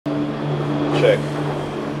Check.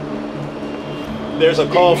 There's a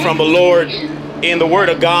call from the Lord in the Word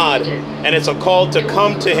of God, and it's a call to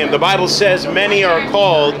come to Him. The Bible says many are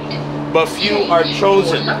called, but few are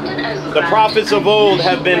chosen. The prophets of old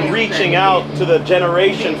have been reaching out to the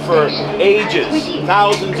generation for ages,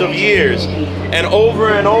 thousands of years. And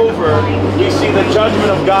over, we see the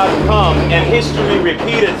judgment of God come and history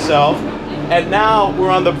repeat itself. And now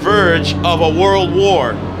we're on the verge of a world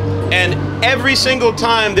war. And every single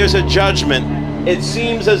time there's a judgment, it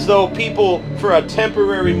seems as though people, for a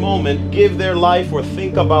temporary moment, give their life or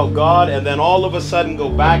think about God, and then all of a sudden go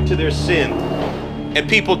back to their sin. And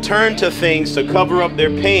people turn to things to cover up their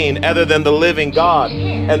pain other than the living God.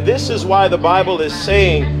 And this is why the Bible is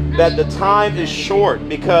saying that the time is short,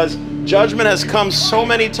 because judgment has come so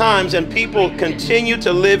many times and people continue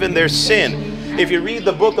to live in their sin. If you read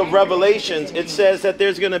the book of Revelations, it says that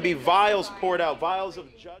there's going to be vials poured out, vials of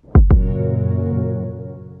judgment.